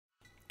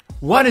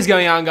What is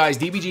going on, guys?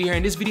 DBG here.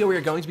 In this video we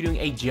are going to be doing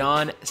a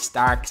John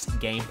Starks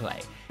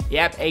gameplay.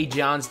 Yep, a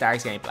John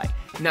Starks gameplay.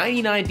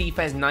 99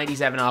 defense,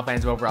 97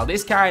 offensive overall.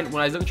 This card,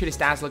 when I was looking through the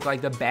stats, looked like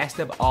the best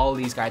of all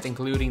these cards,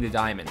 including the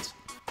diamonds.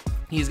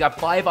 He's got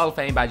 5 Hall of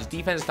Fame badges: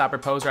 defensive stopper,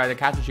 post rider,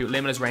 catch and shoot,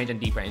 limitless range, and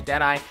deep range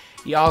Deadeye.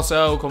 He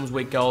also comes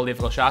with gold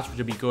difficult shots, which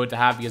would be good to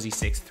have because he's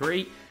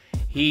 6'3".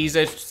 He's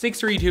a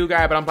 6'3"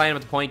 guard, but I'm playing him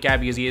with the point guard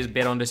because he is a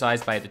bit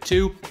undersized by the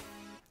 2.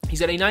 He's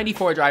got a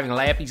 94 driving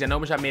layup. He's got an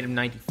open shot made of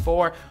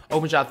 94,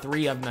 open shot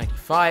 3 of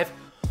 95.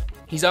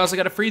 He's also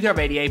got a free throw of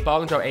 88, ball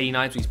control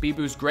 89, so he's speed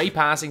boost, great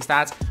passing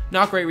stats,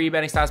 not great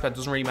rebounding stats, but it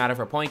doesn't really matter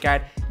for a point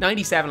guard.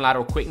 97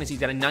 lateral quickness. He's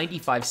got a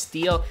 95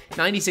 steal,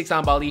 96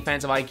 on ball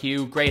defensive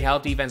IQ, great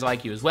health defensive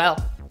IQ as well.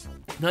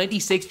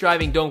 96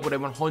 driving dunk with a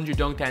 100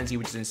 dunk tendency,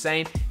 which is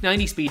insane.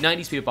 90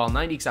 speed ball,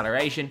 90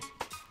 acceleration.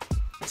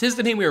 This is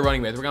the team we were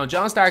running with. We're going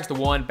John Starks the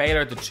 1,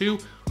 Baylor at the 2.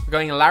 We're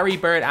going Larry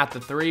Bird at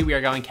the 3. We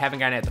are going Kevin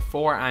Garnett at the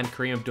 4 and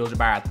Kareem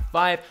Abdul-Jabbar at the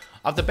 5.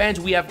 Off the bench,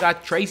 we have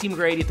got Tracy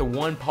McGrady at the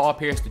 1, Paul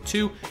Pierce at the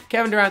 2,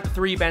 Kevin Durant at the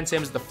 3, Ben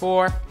Simmons at the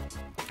 4,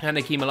 and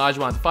Hakeem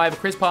Olajuwon at the 5,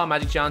 Chris Paul,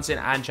 Magic Johnson,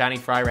 and Channing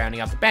Frye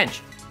rounding off the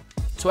bench.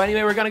 So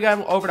anyway, we're going to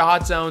go over the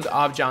hot zones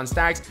of John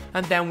Starks,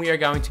 and then we are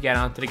going to get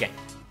on to the game.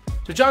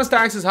 So John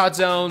Starks' hot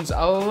zones,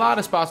 a lot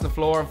of spots on the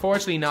floor.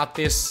 Unfortunately, not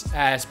this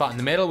spot in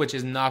the middle, which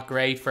is not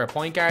great for a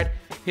point guard.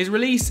 His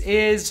release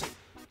is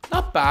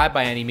not bad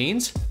by any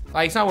means.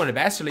 Like, it's not one of the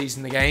best releases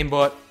in the game,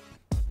 but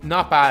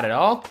not bad at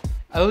all.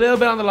 A little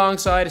bit on the long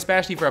side,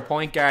 especially for a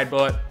point guard,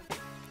 but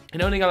I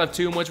don't think I'll have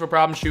too much of a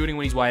problem shooting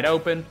when he's wide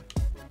open.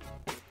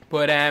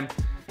 But,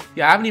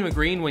 yeah, I haven't even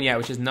greened one yet,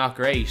 which is not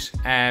great,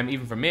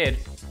 even for mid.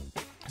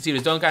 See what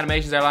his dunk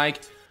animations are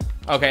like.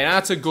 Okay,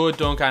 that's a good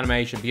dunk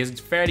animation because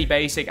it's fairly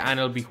basic and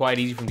it'll be quite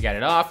easy for him to get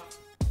it off.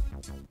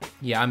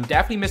 Yeah, I'm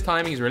definitely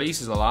mistiming his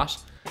releases a lot,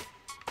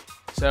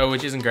 so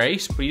which isn't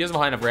great, but he doesn't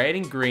have high enough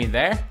rating. Green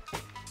there.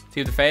 See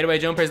what the fadeaway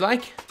jumper is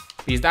like,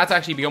 because that's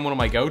actually become one of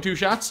my go-to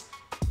shots.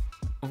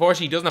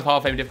 Unfortunately, he doesn't have Hall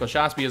of Fame difficult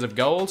shots because of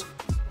gold,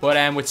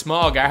 but with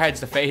small guards,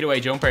 the fadeaway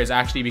jumper has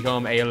actually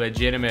become a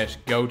legitimate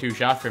go-to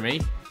shot for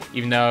me,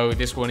 even though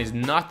this one is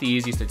not the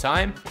easiest to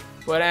time.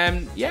 But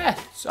yeah,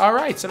 it's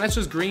alright. So let's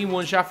just green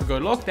one shot for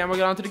good luck, then we'll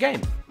get on to the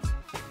game.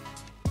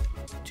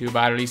 2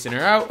 bad releases in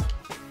a row.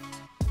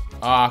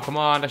 Oh, come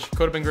on, that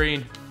could have been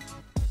green.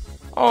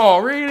 Oh,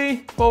 really?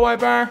 Full white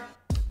bar?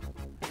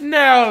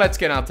 Now let's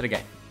get on to the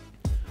game.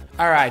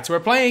 Alright, so we're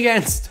playing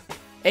against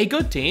a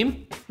good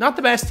team. Not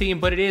the best team,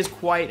 but it is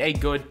quite a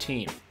good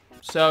team.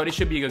 So this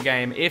should be a good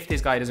game if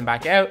this guy doesn't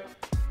back out.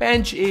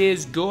 Bench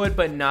is good,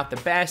 but not the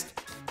best.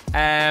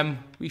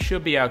 We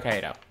should be okay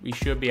though. We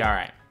should be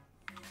alright.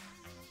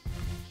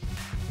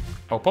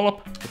 Oh, pull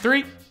up the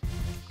 3.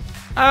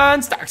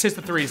 And Starks hits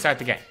the 3 to start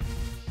the game.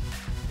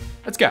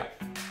 Let's go.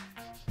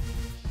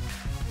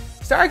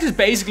 Starks is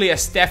basically a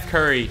Steph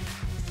Curry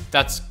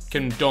that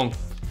can dunk.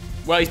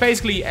 Well, he's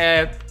basically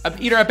either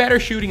a better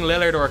shooting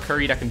Lillard or a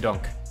Curry that can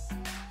dunk.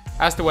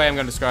 That's the way I'm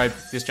going to describe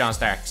this John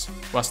Starks.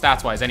 Well,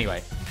 stats-wise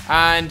anyway.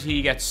 And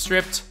he gets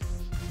stripped.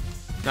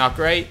 Not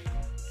great.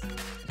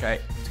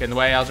 Okay, let's get in the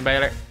way, Elgin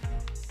Baylor.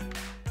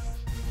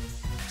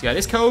 So yeah,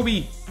 this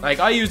Kobe, like,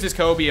 I use this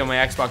Kobe on my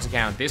Xbox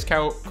account. This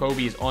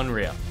Kobe is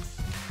unreal.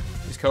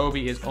 This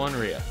Kobe is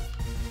unreal.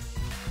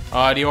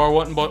 Oh, the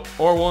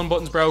R1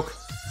 button's broke.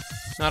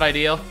 Not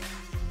ideal.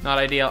 Not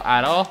ideal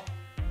at all.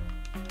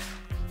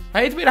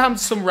 I hate to be having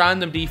some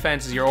random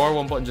defenses. Your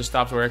R1 button just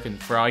stops working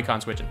for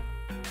icon switching.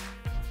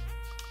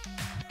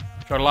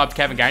 Throw the lob to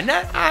Kevin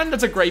Garnett, and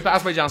that's a great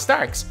pass by John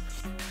Starks.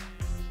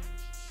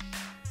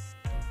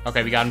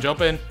 Okay, we got him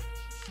jumping.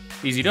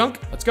 Easy dunk.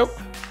 Let's go.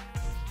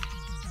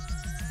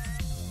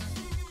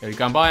 Okay, we've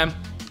gone by him.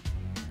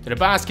 To the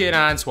basket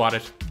and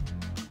swatted.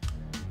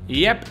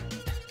 Yep.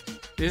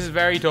 This is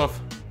very tough.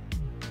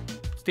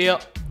 Steal.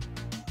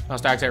 John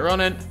Starks out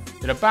running.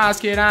 To the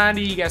basket, and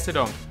he gets the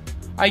dunk.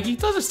 Like, he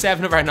does a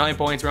 7 of our 9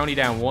 points. We're only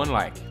down 1,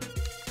 like.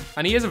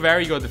 And he is a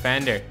very good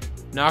defender.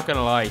 Not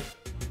gonna lie.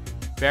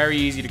 Very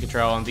easy to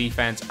control on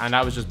defense, and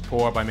that was just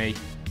poor by me.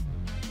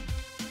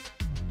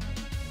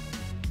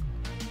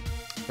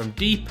 From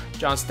deep,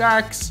 John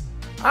Starks,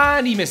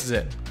 and he misses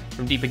it.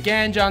 From deep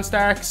again, John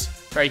Starks.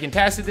 Very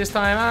contested this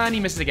time, and he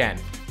misses again.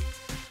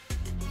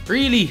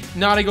 Really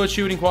not a good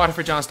shooting quarter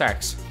for John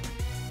Starks.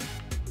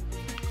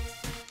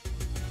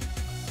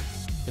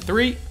 The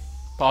 3,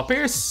 Paul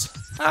Pierce,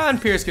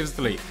 and Pierce gives us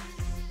the lead.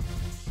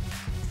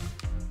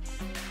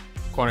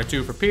 Corner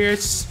 2 for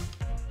Pierce,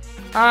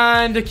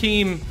 and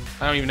Hakeem.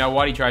 I don't even know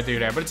what he tried to do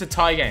there, but it's a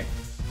tie game.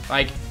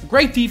 Like,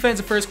 great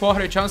defense in first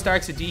quarter. John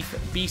Starks a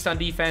beast on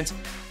defense.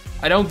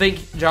 I don't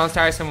think John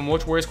Starks have a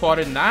much worse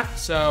quarter than that,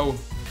 so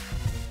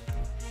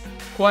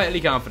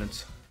quietly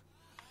confident.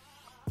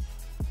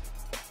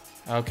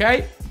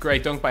 Okay,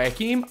 great dunk by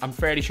Hakeem. I'm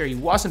fairly sure he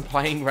wasn't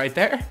playing right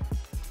there.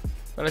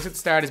 But let's get the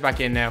starters back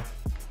in now.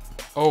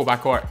 Oh,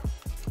 backcourt.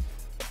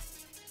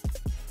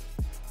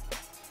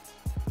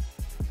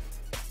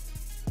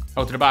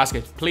 Oh, to the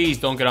basket. Please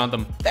dunk it on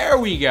them. There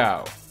we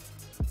go.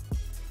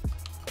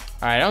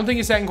 Alright, I don't think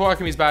his second quarter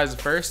can be as bad as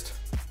the first.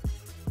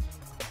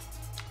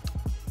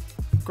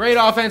 Great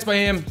offense by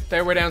him.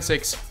 There, we're down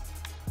 6.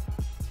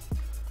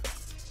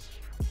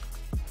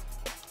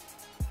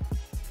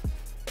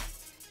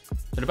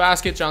 To the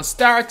basket, John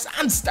Starks,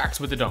 and Starks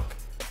with the dunk.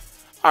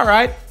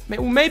 Alright,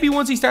 maybe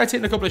once he starts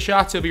hitting a couple of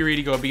shots, he'll be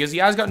really good, because he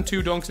has gotten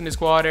 2 dunks in this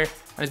quarter, and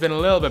he's been a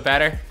little bit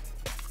better.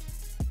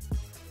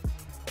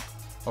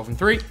 0 from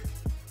 3.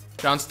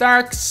 John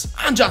Starks,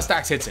 and John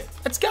Starks hits it.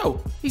 Let's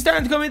go. He's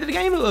starting to come into the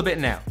game a little bit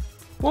now.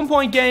 1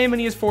 point game, and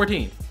he has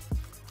 14.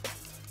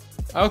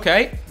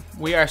 Okay,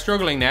 we are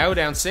struggling now,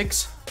 down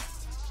 6.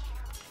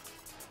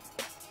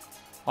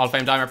 Hall of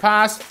Fame dimer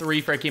pass,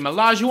 3 for Hakeem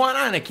Olajuwon,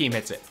 and Hakeem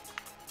hits it.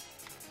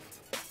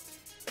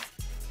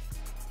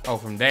 Oh,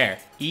 from there.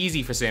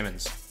 Easy for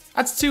Simmons.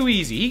 That's too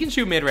easy. He can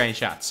shoot mid-range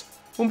shots.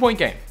 1 point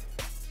game.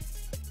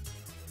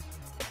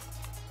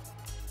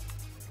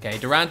 Okay,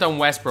 Durant on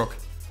Westbrook.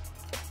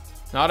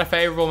 Not a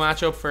favorable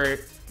matchup for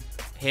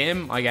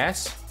him, I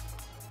guess.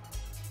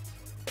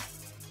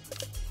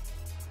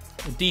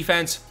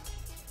 Defense.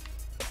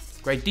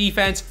 Great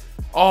defense.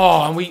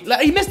 Oh, and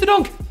he missed the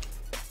dunk.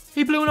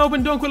 He blew an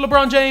open dunk with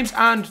LeBron James,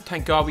 and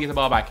thank God we get the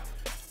ball back.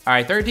 All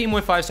right,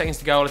 13.5 seconds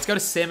to go. Let's go to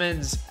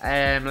Simmons.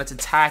 Let's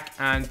attack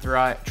and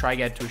try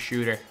get to a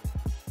shooter.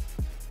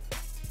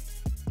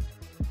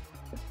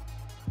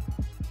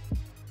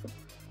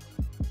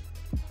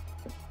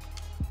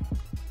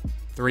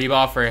 Three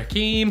ball for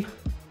Hakeem.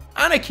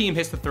 And Hakeem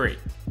hits the 3.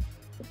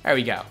 There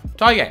we go.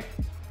 Tie game.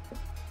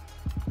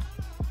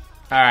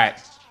 All right.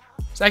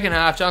 Second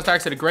half. John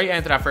Starks had a great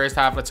end to that first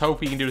half. Let's hope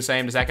he can do the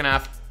same in the second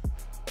half.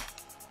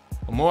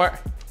 One more.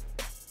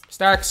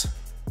 Starks.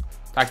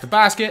 Attacks the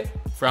basket.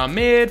 From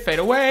mid. Fade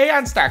away.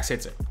 And Starks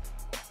hits it.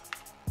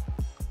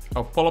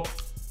 Oh, pull up.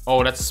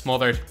 Oh, that's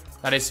smothered.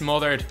 That is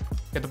smothered.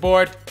 Get the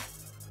board.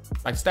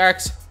 Back to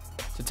Starks.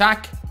 To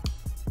attack.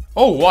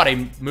 Oh, what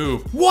a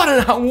move. What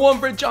an one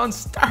for John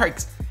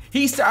Starks.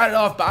 He started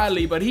off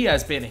badly, but he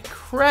has been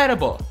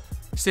incredible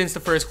since the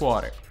first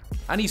quarter.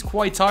 And he's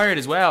quite tired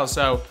as well,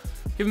 so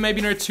give him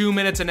maybe another 2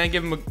 minutes and then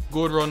give him a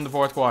good run in the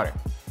fourth quarter.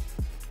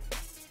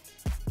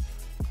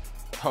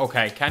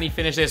 Okay, can he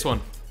finish this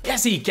one?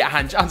 Yes, he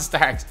can. John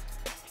Starks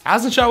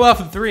hasn't shot well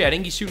from 3. I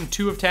think he's shooting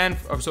 2 of 10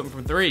 or something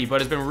from 3,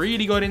 but has been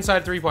really good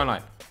inside the 3-point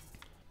line.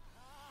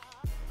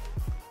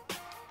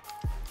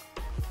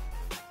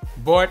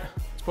 Board.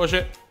 Let's push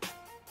it.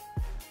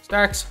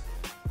 Starks.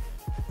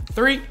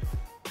 3.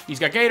 He's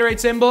got Gatorade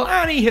symbol,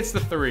 and he hits the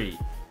 3.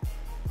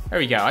 There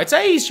we go. I'd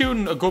say he's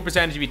shooting a good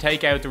percentage if you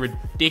take out the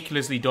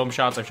ridiculously dumb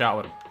shots I've shot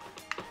with him.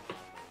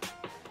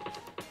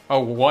 Oh,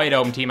 wide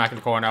open T-Mac in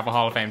the corner off a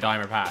Hall of Fame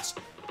dimer pass.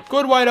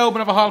 Good wide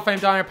open of a Hall of Fame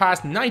dimer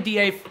pass.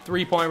 98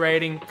 3-point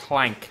rating.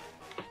 Clank.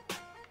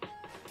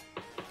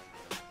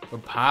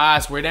 Good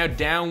pass. We're now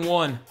down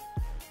 1.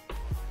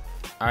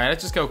 Alright,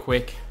 let's just go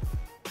quick.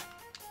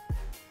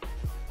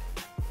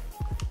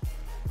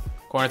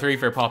 Corner 3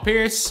 for Paul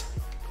Pierce.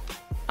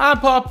 And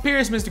Paul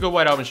Pierce missed a good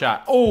wide open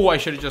shot. Oh, I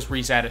should have just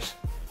reset it.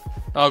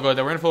 Oh, good.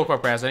 We're in full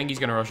court press. I think he's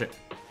going to rush it.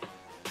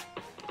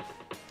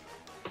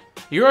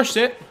 He rushed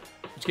it,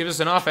 which gives us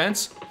an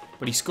offense.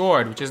 But he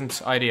scored, which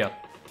isn't ideal.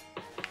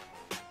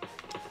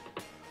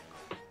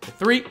 The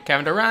 3,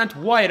 Kevin Durant,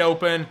 wide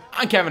open.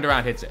 And Kevin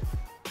Durant hits it.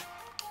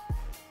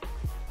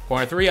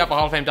 Corner 3 off a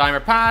Hall of Fame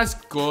dimer pass.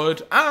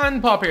 Good.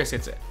 And Paul Pierce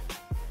hits it.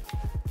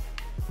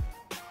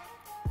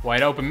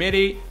 Wide open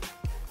midi,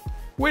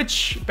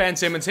 which Ben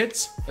Simmons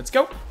hits. Let's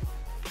go.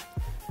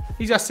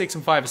 He's got 6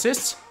 and 5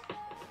 assists.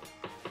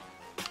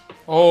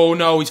 Oh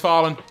no, he's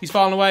fallen. He's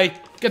fallen away.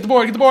 Get the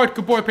board, get the board.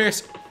 Good board,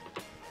 Pierce.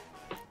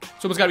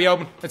 Someone's got to be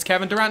open. That's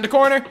Kevin Durant in the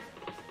corner.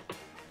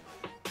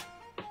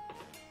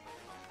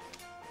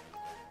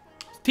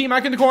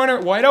 T-Mac in the corner,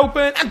 wide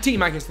open, and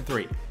T-Mac hits the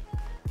 3.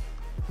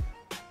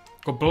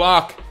 Good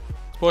block.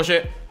 Let's push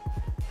it.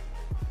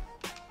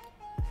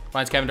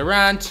 Finds Kevin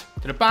Durant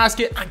to the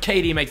basket, and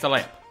KD makes the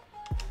layup.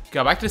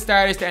 Go back to the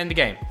starters to end the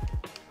game.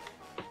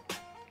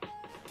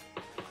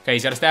 Okay,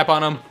 he's got a step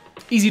on him.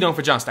 Easy done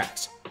for John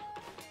Starks.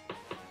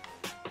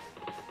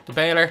 To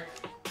Baylor.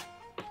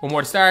 One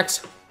more to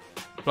Starks.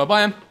 Blow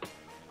by him.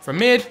 From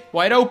mid,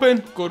 wide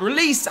open. Good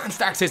release, and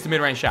Starks hits the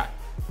mid-range shot.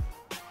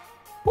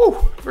 Woo,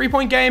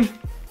 3-point game.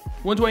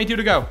 1:22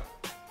 to go.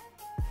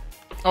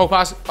 Oh,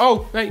 pass.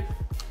 Oh, wait.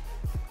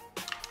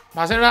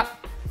 Pass into that.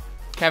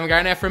 Kevin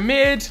Garnett from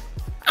mid.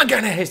 And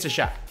Garnett hits the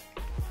shot.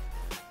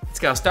 Let's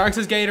go. Starks'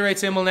 Gatorade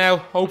symbol now.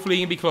 Hopefully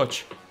he can be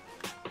clutch.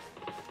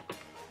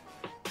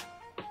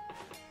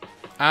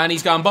 And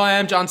he's gone by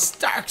him. John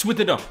Starks with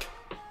the dunk.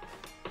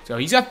 So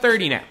he's got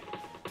 30 now.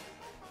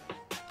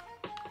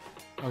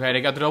 Okay,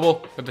 they got the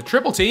double. Got the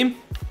triple team.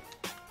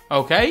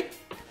 Okay.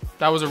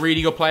 That was a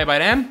really good play by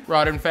them.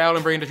 Rather than foul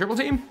and bring the triple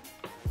team.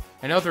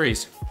 And no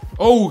threes.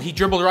 Oh, he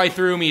dribbled right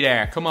through me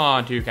there. Come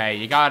on, 2K.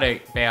 You gotta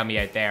bail me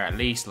out there at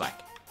least, like.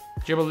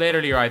 Dribbled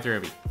literally right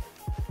through me.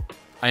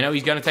 I know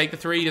he's gonna take the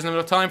 3. He doesn't have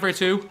enough time for a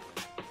 2.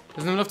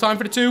 Doesn't have enough time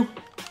for the 2. He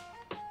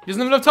doesn't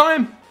have enough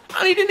time.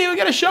 And he didn't even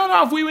get a shot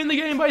off. We win the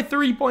game by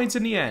 3 points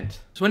in the end.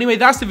 So anyway,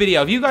 that's the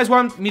video. If you guys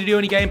want me to do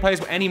any gameplays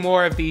with any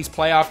more of these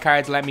playoff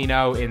cards, let me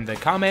know in the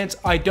comments.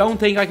 I don't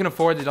think I can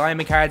afford the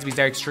diamond cards because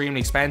they're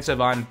extremely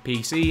expensive on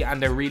PC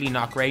and they're really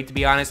not great, to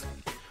be honest.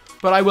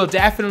 But I will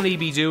definitely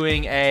be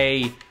doing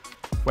a...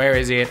 Where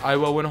is it? I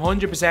will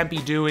 100% be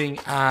doing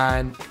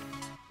an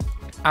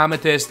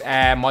Amethyst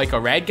Michael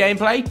Red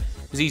gameplay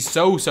because he's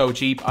so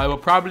cheap. I will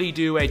probably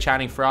do a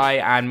Channing Frye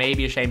and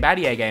maybe a Shane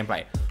Battier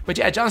gameplay. But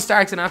yeah, John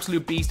Stark's an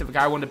absolute beast of a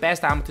card, one of the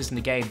best Amethysts in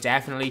the game,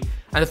 definitely.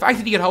 And the fact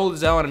that he could hold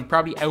his own and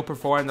probably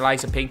outperform the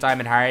likes of Pink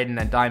Diamond Harden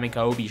and Diamond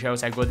Kobe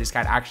shows how good this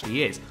card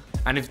actually is.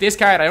 And if this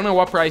card, I don't know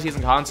what price he is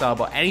in console,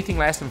 but anything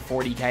less than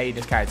 40k,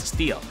 this card's a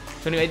steal.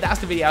 So anyway,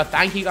 that's the video.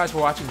 Thank you guys for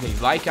watching. Please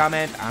like,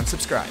 comment, and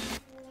subscribe.